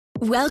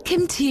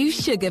Welcome to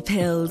Sugar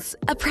Pills,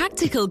 a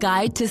practical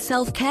guide to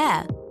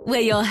self-care, where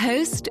your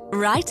host,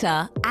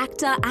 writer,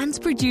 actor, and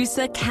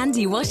producer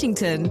Candy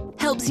Washington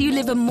helps you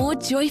live a more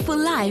joyful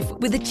life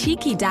with a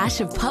cheeky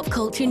dash of pop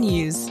culture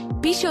news.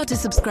 Be sure to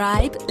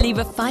subscribe, leave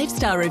a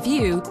 5-star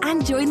review,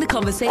 and join the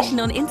conversation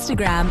on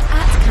Instagram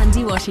at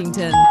Candy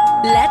Washington.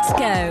 Let's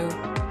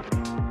go!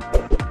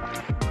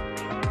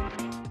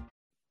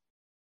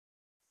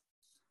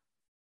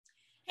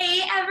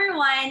 Hey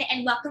everyone,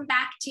 and welcome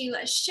back to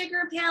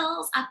Sugar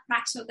Pills, a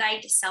practical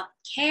guide to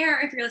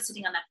self-care. If you're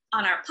listening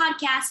on our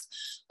podcast,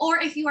 or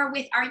if you are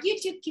with our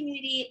YouTube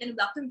community, then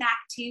welcome back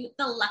to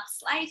The Lux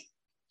Life.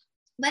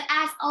 But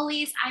as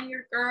always, I'm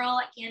your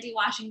girl, Candy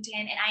Washington,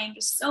 and I am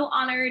just so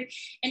honored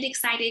and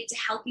excited to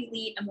help you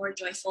lead a more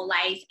joyful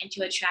life and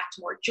to attract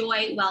more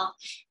joy, wealth,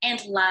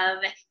 and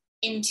love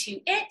into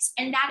it.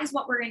 And that is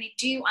what we're going to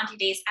do on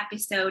today's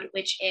episode,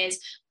 which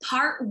is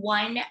part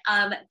 1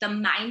 of the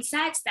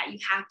mindsets that you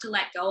have to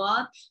let go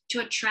of to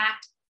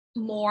attract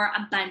more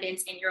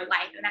abundance in your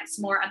life. And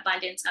that's more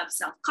abundance of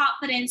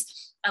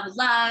self-confidence, of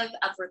love,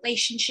 of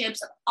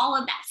relationships, of all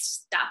of that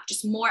stuff,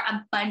 just more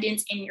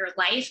abundance in your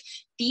life.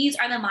 These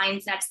are the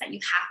mindsets that you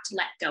have to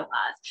let go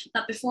of.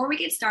 But before we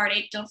get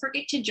started, don't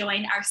forget to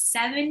join our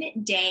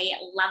 7-day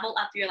Level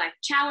Up Your Life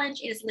Challenge.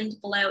 It is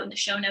linked below in the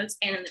show notes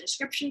and in the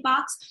description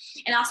box.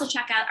 And also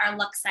check out our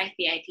Lux Life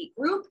VIP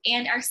group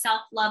and our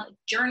self-love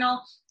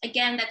journal.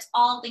 Again, that's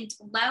all linked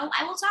below.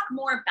 I will talk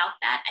more about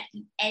that at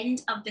the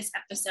end of this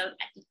episode,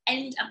 at the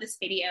end of this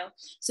video.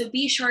 So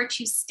be sure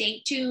to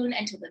stay tuned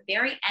until the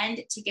very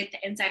end to get the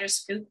insider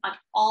scoop on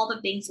all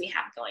the things we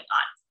have going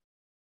on.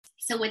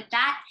 So with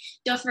that,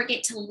 don't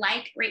forget to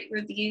like, rate,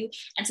 review,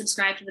 and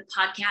subscribe to the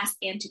podcast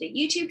and to the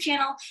YouTube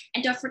channel.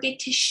 And don't forget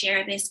to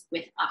share this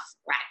with a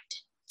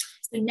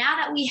friend. So now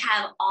that we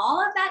have all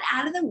of that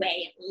out of the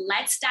way,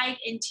 let's dive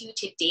into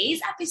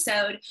today's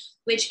episode,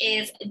 which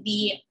is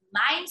the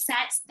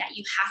mindsets that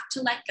you have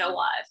to let go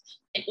of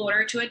in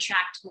order to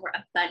attract more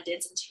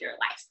abundance into your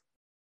life.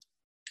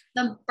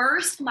 The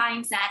first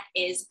mindset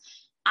is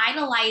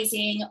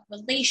idolizing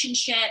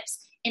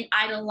relationships and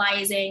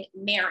idolizing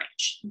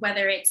marriage,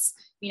 whether it's,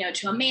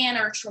 to a man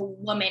or to a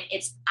woman,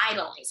 it's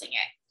idolizing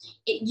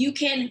it. You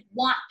can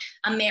want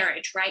a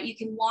marriage, right? You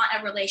can want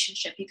a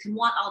relationship. You can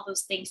want all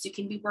those things. You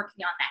can be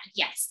working on that,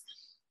 yes.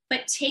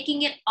 But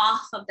taking it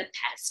off of the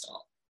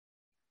pedestal,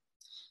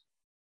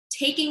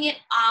 taking it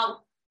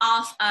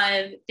off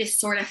of this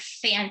sort of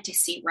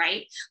fantasy,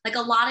 right? Like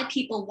a lot of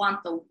people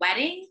want the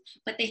wedding,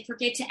 but they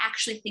forget to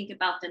actually think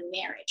about the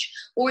marriage.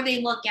 Or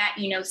they look at,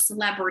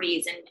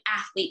 celebrities and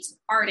athletes and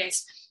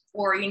artists,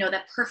 or,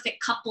 the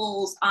perfect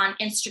couples on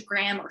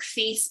Instagram or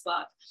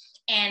Facebook.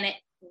 And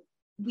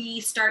we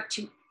start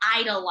to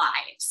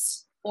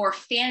idolize or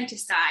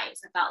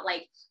fantasize about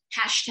like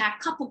hashtag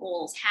couple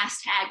goals,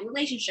 hashtag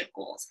relationship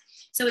goals.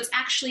 So it's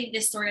actually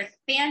this sort of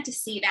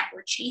fantasy that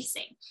we're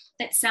chasing,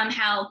 that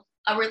somehow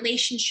a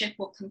relationship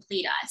will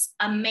complete us,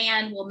 a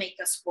man will make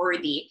us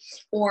worthy,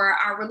 or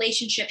our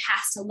relationship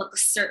has to look a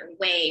certain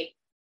way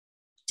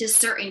to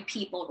certain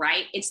people,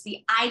 right? It's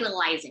the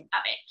idolizing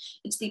of it.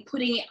 It's the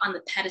putting it on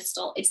the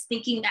pedestal. It's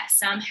thinking that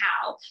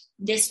somehow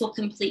this will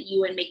complete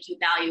you and make you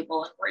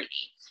valuable and worthy.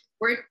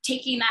 We're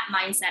taking that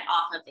mindset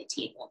off of the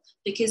table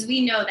because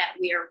we know that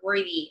we are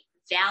worthy,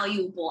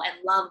 valuable, and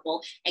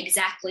lovable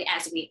exactly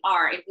as we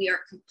are. And we are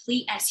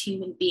complete as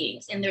human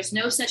beings. And there's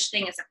no such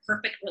thing as a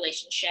perfect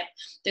relationship.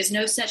 There's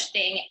no such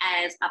thing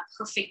as a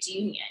perfect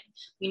union.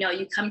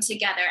 You come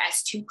together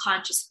as two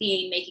conscious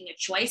beings making a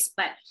choice,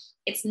 but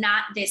it's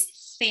not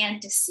this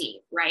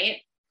fantasy, right?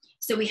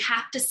 So we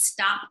have to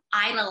stop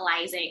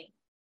idolizing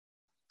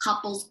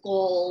couples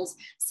goals,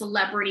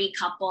 celebrity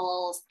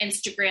couples,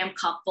 Instagram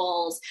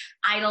couples,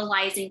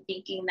 idolizing,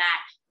 thinking that,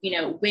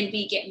 when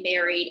we get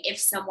married, if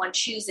someone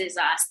chooses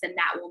us, then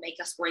that will make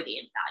us worthy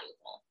and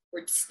valuable.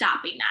 We're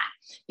stopping that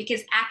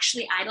because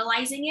actually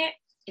idolizing it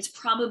is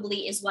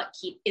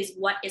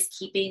what is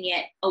keeping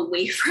it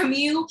away from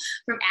you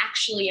from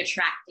actually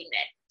attracting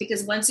it.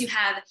 Because once you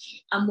have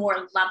a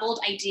more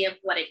leveled idea of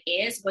what it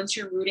is, once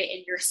you're rooted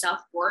in your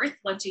self-worth,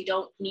 once you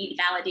don't need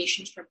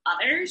validations from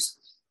others,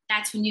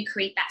 that's when you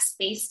create that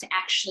space to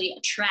actually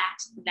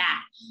attract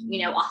that,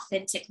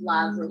 authentic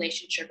love,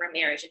 relationship, or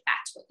marriage, if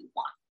that's what you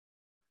want.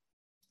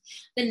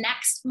 The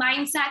next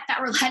mindset that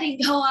we're letting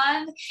go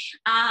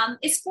of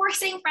is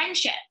forcing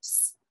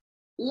friendships.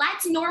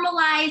 Let's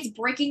normalize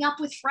breaking up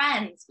with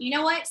friends. You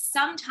know what?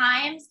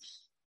 Sometimes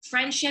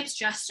friendships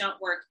just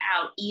don't work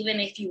out, even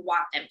if you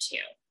want them to.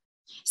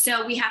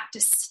 So we have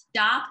to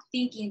stop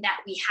thinking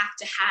that we have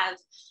to have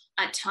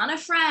a ton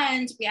of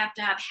friends, we have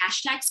to have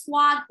hashtag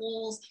squad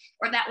goals,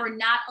 or that we're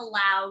not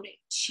allowed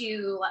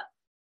to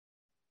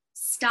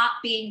stop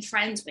being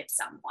friends with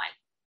someone.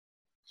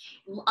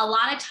 A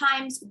lot of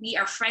times we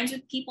are friends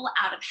with people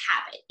out of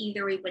habit.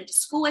 Either we went to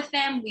school with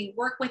them, we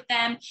work with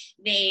them,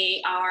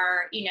 they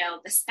are,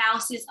 the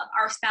spouses of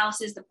our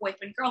spouses, the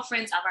boyfriend,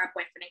 girlfriends of our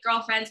boyfriend and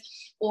girlfriends,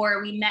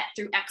 or we met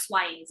through X,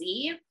 Y, and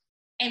Z.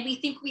 And we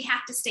think we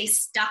have to stay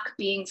stuck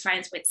being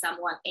friends with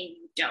someone, and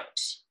you don't.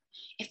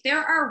 If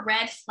there are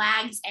red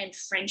flags and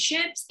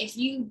friendships, if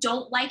you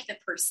don't like the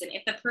person,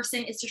 if the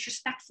person is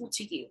disrespectful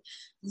to you,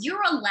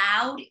 you're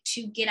allowed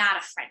to get out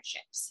of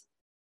friendships.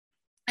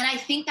 And I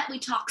think that we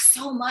talk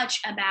so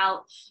much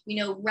about,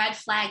 red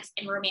flags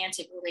in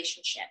romantic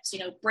relationships,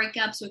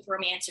 breakups with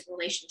romantic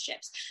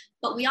relationships,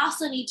 but we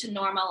also need to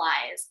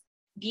normalize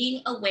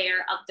being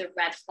aware of the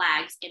red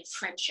flags in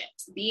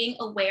friendships, being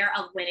aware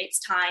of when it's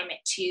time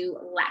to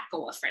let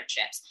go of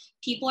friendships.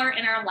 People are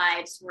in our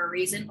lives for a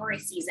reason or a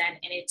season,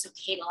 and it's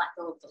okay to let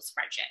go of those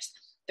friendships.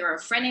 There are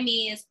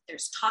frenemies,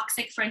 there's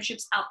toxic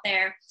friendships out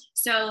there.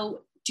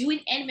 So do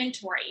an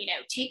inventory,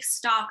 take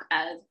stock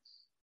of,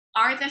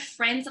 are the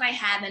friends that I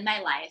have in my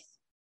life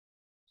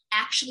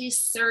actually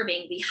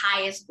serving the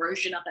highest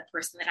version of the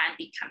person that I'm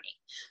becoming?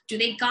 Do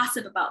they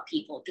gossip about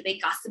people? Do they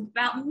gossip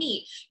about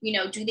me?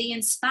 Do they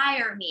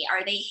inspire me?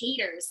 Are they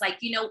haters?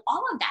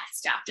 All of that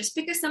stuff. Just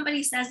because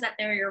somebody says that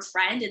they're your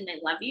friend and they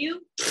love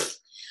you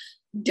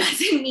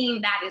doesn't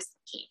mean that is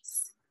the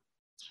case.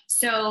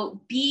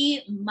 So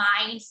be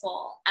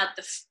mindful of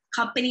the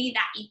company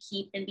that you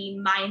keep and be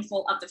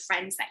mindful of the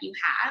friends that you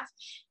have.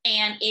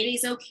 And it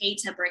is okay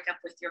to break up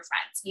with your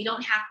friends. You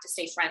don't have to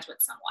stay friends with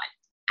someone.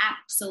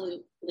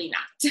 Absolutely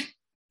not.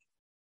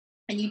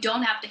 And you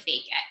don't have to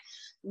fake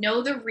it.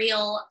 Know the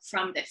real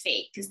from the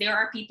fake, because there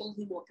are people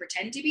who will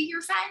pretend to be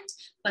your friend,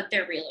 but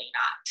they're really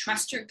not.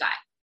 Trust your gut.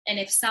 And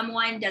if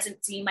someone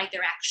doesn't seem like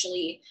they're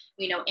actually,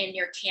 in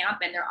your camp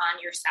and they're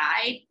on your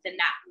side, then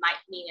that might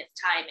mean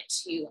it's time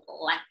to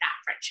let that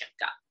friendship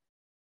go.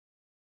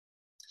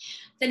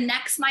 The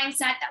next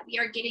mindset that we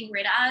are getting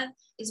rid of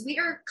is we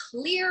are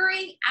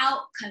clearing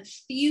out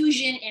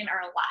confusion in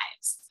our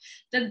lives.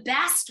 The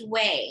best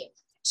way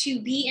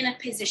to be in a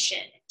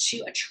position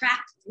to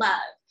attract love,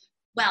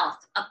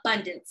 wealth,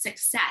 abundance,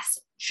 success,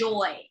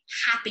 joy,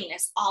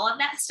 happiness, all of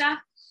that stuff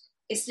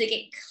is to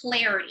get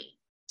clarity,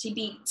 to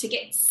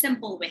get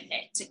simple with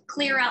it, to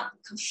clear out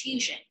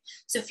confusion.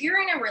 So if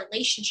you're in a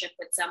relationship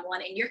with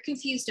someone and you're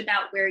confused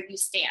about where you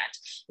stand,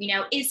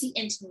 is he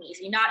into me? Is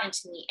he not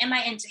into me? Am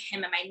I into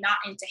him? Am I not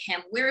into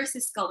him? Where is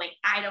this going?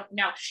 I don't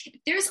know. If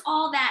there's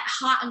all that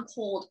hot and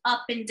cold,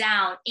 up and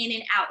down, in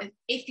and out.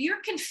 If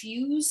you're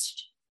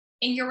confused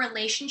in your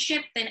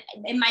relationship, then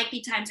it might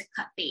be time to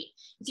cut bait.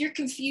 If you're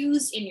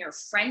confused in your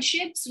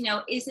friendships,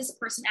 is this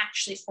person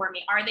actually for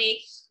me? Are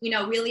they,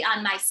 really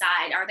on my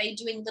side? Are they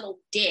doing little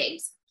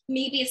digs?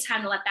 Maybe it's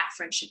time to let that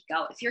friendship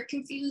go. If you're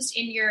confused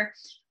in your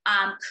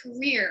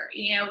career,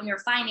 in your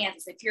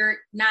finances, if you're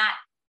not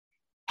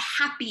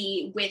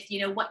happy with,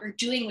 what you're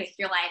doing with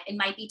your life, it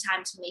might be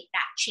time to make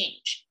that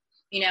change.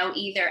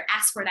 Either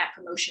ask for that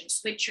promotion,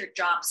 switch your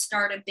job,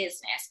 start a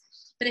business.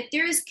 But if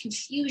there is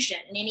confusion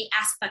in any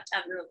aspect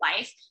of your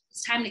life,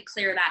 it's time to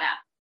clear that up.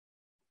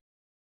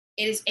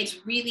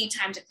 It's really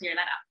time to clear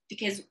that up,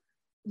 because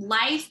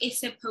life is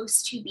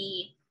supposed to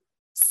be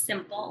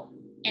simple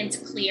and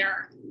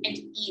clear and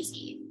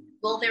easy.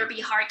 Will there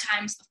be hard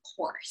times? Of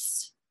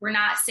course. We're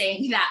not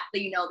saying that,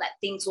 that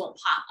things won't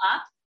pop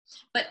up,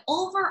 but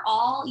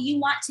overall, you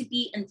want to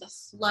be in the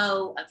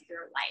flow of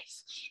your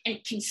life.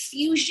 And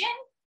confusion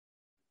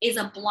is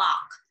a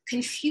block.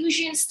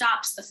 Confusion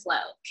stops the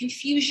flow.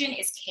 Confusion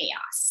is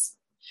chaos.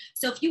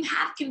 So if you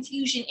have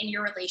confusion in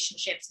your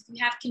relationships, if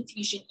you have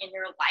confusion in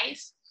your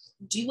life,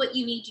 do what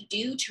you need to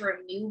do to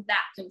remove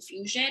that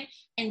confusion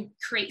and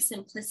create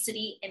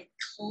simplicity and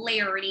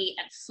clarity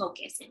and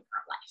focus in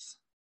your life.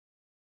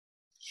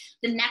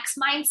 The next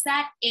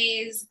mindset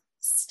is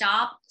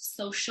stop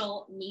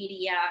social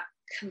media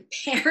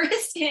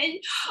comparison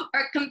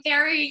or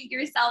comparing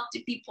yourself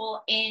to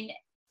people in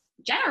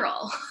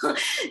general.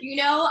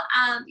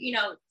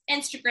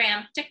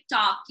 Instagram,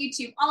 TikTok,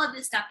 YouTube, all of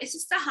this stuff. It's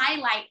just a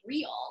highlight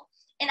reel.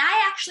 And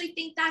I actually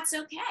think that's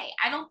okay.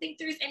 I don't think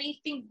there's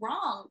anything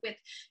wrong with,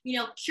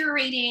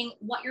 curating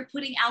what you're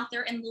putting out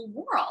there in the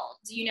world.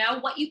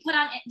 What you put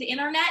on the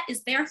internet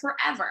is there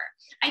forever.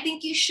 I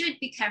think you should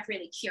become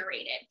really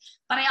curated.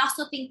 But I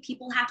also think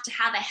people have to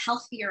have a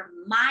healthier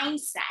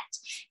mindset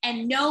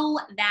and know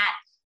that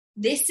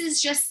this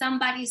is just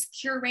somebody's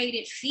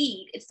curated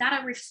feed. It's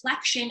not a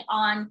reflection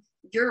on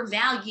your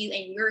value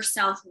and your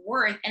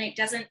self-worth. And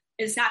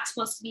it's not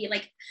supposed to be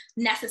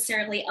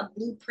necessarily a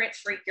blueprint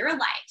for your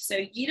life. So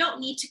you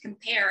don't need to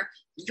compare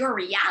your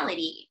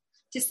reality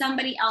to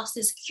somebody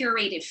else's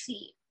curated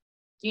feed.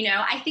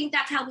 I think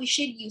that's how we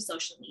should use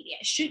social media.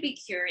 It should be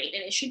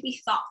curated. It should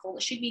be thoughtful.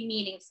 It should be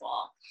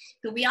meaningful.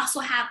 But we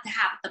also have to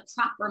have the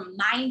proper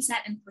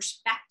mindset and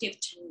perspective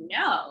to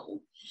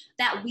know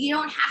that we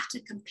don't have to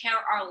compare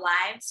our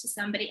lives to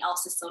somebody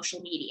else's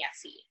social media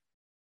feed.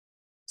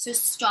 So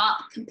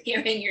stop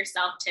comparing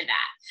yourself to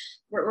that.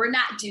 We're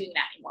not doing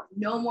that anymore.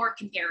 No more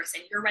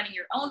comparison. You're running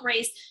your own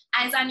race,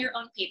 eyes on your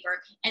own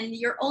paper, and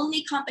your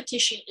only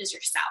competition is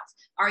yourself.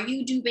 Are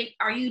you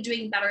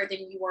doing better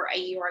than you were a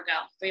year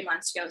ago, 3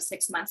 months ago,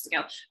 6 months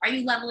ago? Are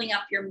you leveling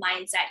up your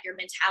mindset, your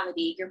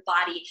mentality, your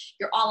body,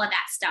 your all of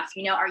that stuff?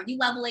 Are you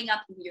leveling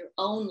up in your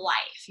own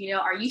life?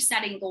 Are you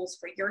setting goals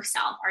for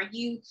yourself? Are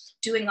you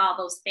doing all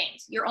those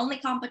things? Your only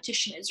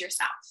competition is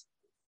yourself.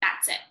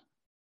 That's it.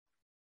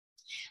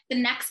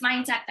 The next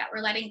mindset that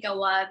we're letting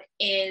go of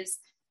is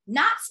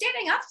not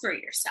standing up for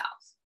yourself.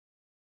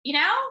 You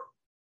know,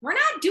 we're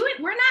not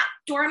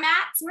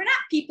doormats. We're not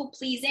people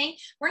pleasing.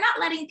 We're not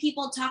letting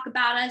people talk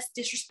about us,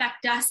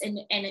 disrespect us, and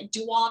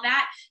do all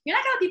that. You're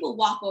not going to let people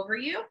walk over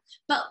you.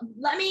 But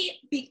let me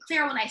be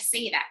clear when I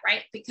say that,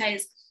 right?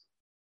 Because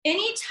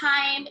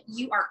anytime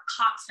you are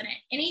confident,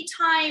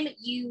 anytime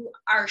you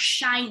are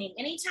shining,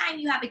 anytime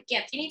you have a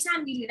gift,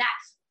 anytime you do that,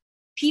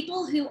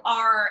 people who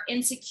are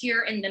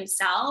insecure in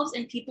themselves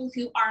and people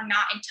who are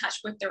not in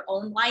touch with their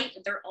own light,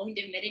 their own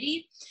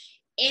divinity,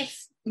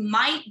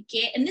 might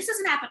get, and this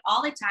doesn't happen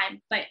all the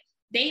time, but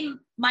they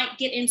might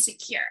get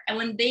insecure. And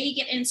when they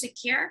get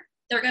insecure,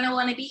 they're going to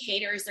want to be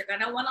haters. They're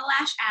going to want to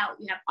lash out.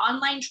 You have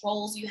online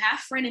trolls, you have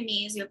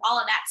frenemies, you have all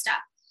of that stuff.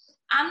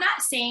 I'm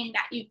not saying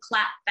that you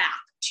clap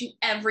back to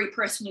every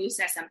person who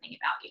says something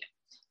about you.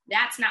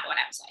 That's not what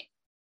I'm saying.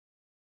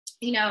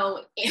 You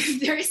know, if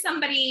there's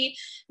somebody,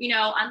 you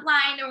know,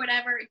 online or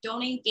whatever,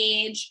 don't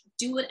engage,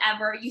 do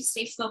whatever. You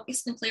stay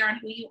focused and clear on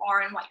who you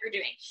are and what you're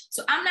doing.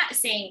 So I'm not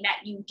saying that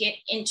you get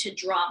into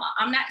drama.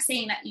 I'm not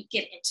saying that you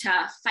get into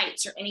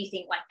fights or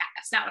anything like that.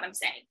 That's not what I'm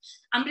saying.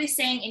 I'm just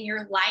saying in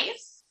your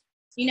life,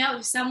 you know,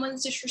 if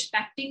someone's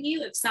disrespecting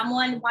you, if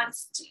someone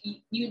wants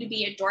you to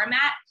be a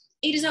doormat,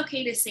 it is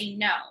okay to say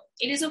no.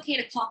 It is okay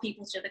to call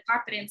people to the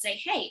carpet and say,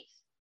 hey,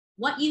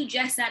 what you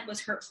just said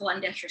was hurtful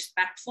and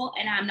disrespectful,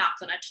 and I'm not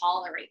going to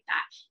tolerate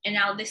that. And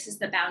now this is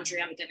the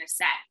boundary I'm going to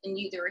set. And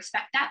you either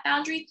respect that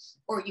boundary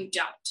or you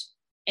don't.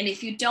 And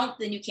if you don't,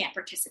 then you can't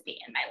participate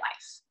in my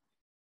life.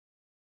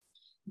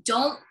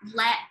 Don't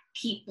let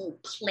people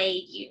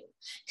play you,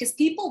 because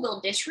people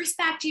will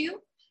disrespect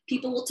you.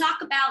 People will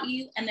talk about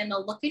you, and then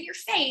they'll look in your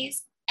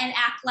face and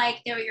act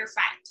like they're your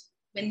friend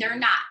when they're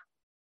not.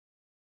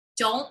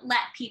 Don't let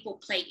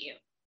people play you.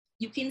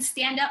 You can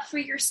stand up for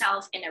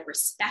yourself in a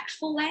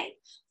respectful way.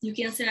 You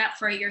can stand up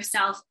for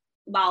yourself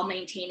while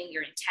maintaining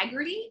your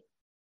integrity,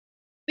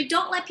 but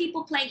don't let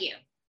people play you.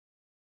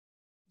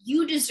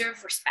 You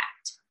deserve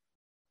respect.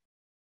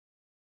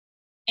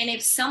 And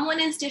if someone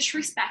is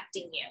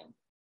disrespecting you,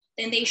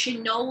 then they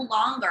should no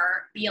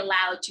longer be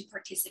allowed to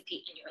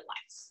participate in your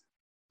life.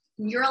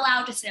 You're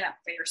allowed to stand up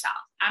for yourself.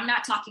 I'm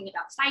not talking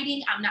about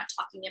fighting. I'm not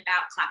talking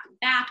about clapping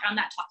back. I'm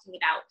not talking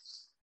about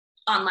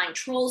online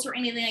trolls or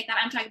anything like that.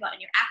 I'm talking about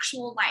in your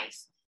actual life.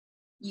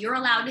 You're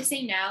allowed to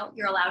say no.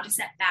 You're allowed to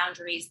set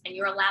boundaries, and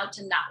you're allowed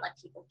to not let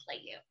people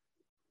play you.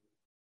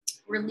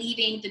 We're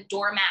leaving the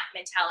doormat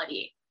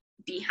mentality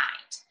behind.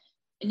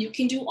 And you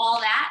can do all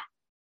that,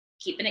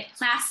 keeping it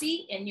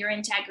classy in your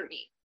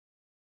integrity.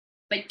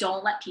 But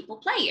don't let people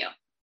play you.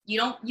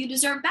 You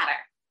deserve better.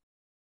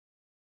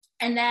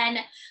 And then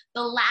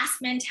the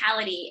last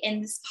mentality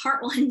in this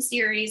part 1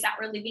 series that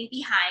we're leaving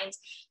behind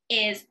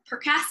is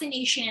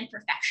procrastination and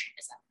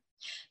perfectionism.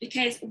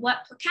 Because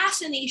what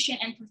procrastination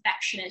and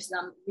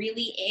perfectionism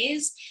really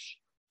is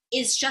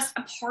just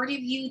a part of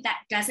you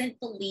that doesn't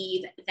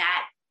believe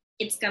that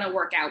it's going to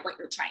work out what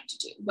you're trying to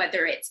do.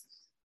 Whether it's,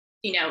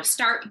 you know,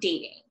 start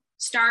dating,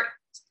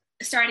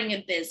 starting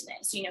a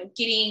business, you know,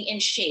 getting in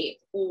shape,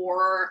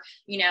 or,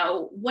 you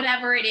know,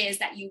 whatever it is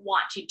that you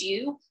want to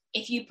do.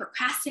 If you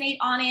procrastinate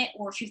on it,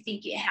 or if you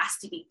think it has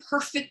to be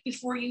perfect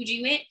before you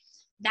do it,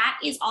 that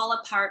is all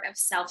a part of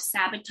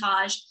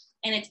self-sabotage.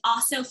 And it's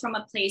also from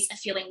a place of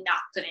feeling not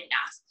good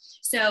enough.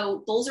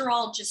 So those are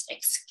all just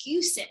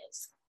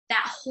excuses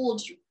that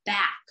hold you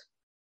back.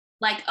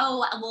 Like,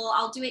 oh, well,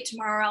 I'll do it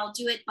tomorrow. I'll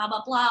do it, blah,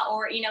 blah, blah.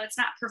 Or, you know, it's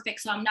not perfect,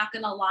 so I'm not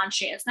going to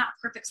launch it. It's not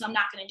perfect, so I'm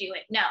not going to do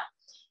it. No.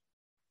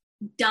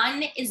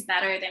 Done is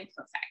better than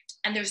perfect.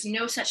 And there's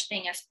no such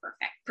thing as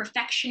perfect.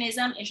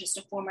 Perfectionism is just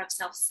a form of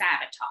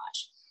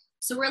self-sabotage.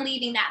 So we're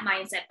leaving that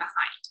mindset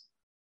behind.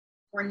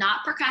 We're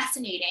not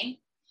procrastinating.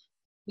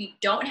 We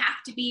don't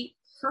have to be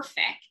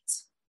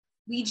perfect.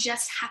 We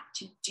just have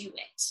to do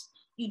it.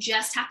 You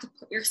just have to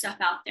put yourself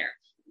out there.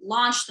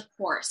 Launch the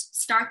course,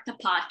 start the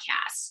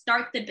podcast,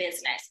 start the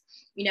business,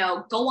 you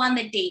know, go on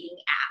the dating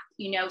app,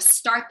 you know,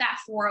 start that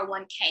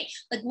 401k,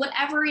 like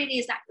whatever it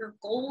is that your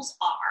goals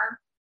are,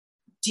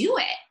 do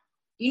it.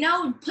 You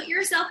know, put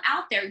yourself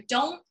out there.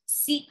 Don't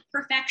seek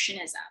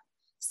perfectionism.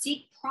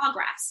 Seek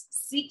progress.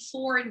 Seek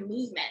forward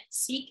movement.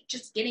 Seek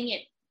just getting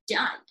it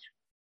done,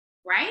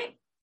 right?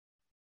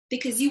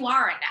 Because you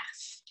are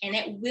enough, and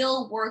it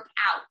will work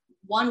out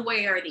one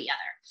way or the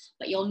other,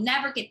 but you'll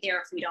never get there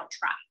if we don't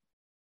try.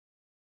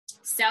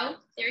 So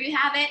there you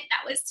have it.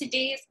 That was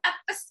today's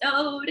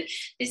episode.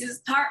 This is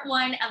part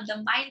 1 of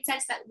the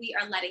mindsets that we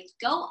are letting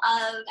go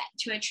of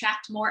to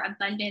attract more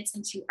abundance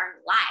into our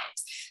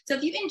lives. So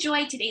if you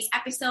enjoyed today's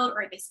episode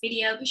or this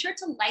video, be sure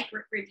to like,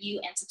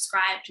 review, and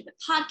subscribe to the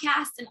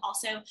podcast and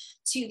also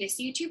to this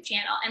YouTube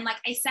channel. And like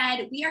I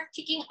said, we are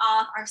kicking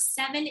off our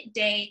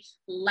 7-day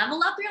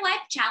Level Up Your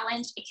Life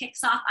Challenge. It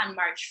kicks off on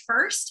March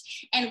 1st.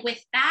 And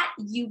with that,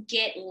 you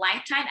get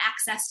lifetime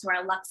access to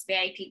our Lux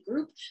VIP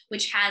group,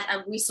 which has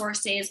a resource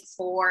resources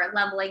for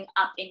leveling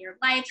up in your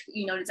life,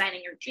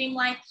 designing your dream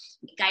life,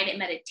 guided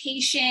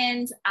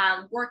meditations,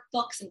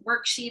 workbooks and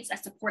worksheets, a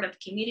supportive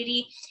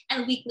community,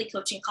 and weekly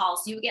coaching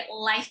calls. You get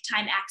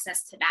lifetime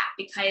access to that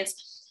because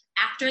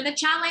after the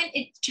challenge,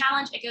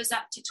 it goes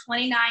up to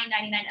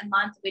 $29.99 a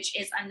month, which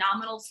is a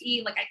nominal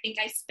fee. Like I think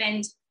I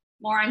spend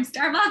more on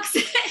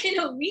Starbucks in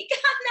a week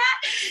on that.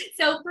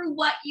 So for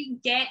what you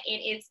get,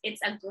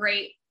 it's a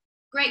great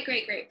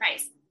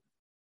price.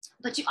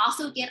 But you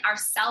also get our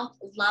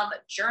self-love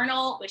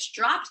journal, which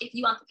dropped. If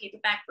you want the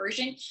paperback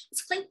version,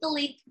 just click the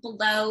link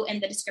below in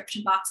the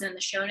description box and in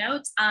the show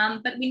notes.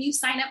 But when you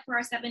sign up for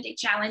our 7-day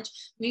challenge,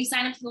 when you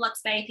sign up for the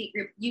Lux VIP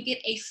group, you get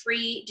a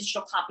free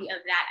digital copy of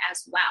that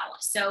as well.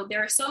 So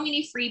there are so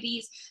many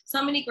freebies,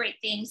 so many great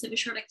things. So be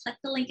sure to click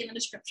the link in the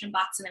description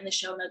box and in the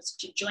show notes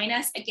to join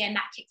us. Again,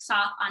 that kicks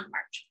off on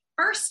March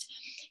 1st.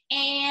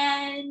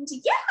 And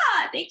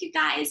yeah, thank you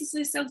guys. This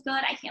was so good.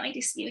 I can't wait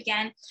to see you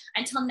again.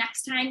 Until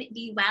next time,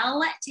 be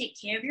well, take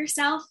care of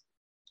yourself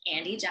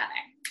and each other.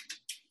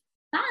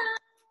 Bye.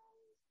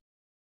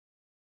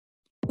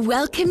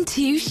 Welcome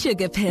to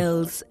Sugar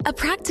Pills, a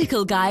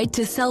practical guide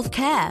to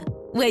self-care,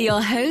 where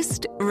your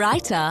host,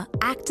 writer,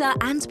 actor,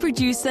 and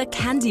producer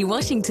Candy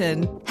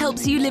Washington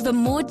helps you live a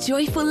more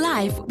joyful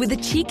life with a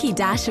cheeky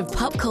dash of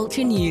pop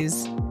culture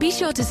news. Be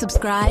sure to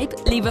subscribe,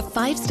 leave a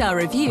 5-star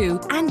review,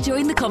 and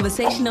join the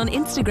conversation on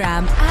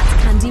Instagram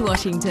 @Candy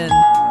Washington.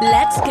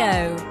 Let's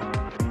go.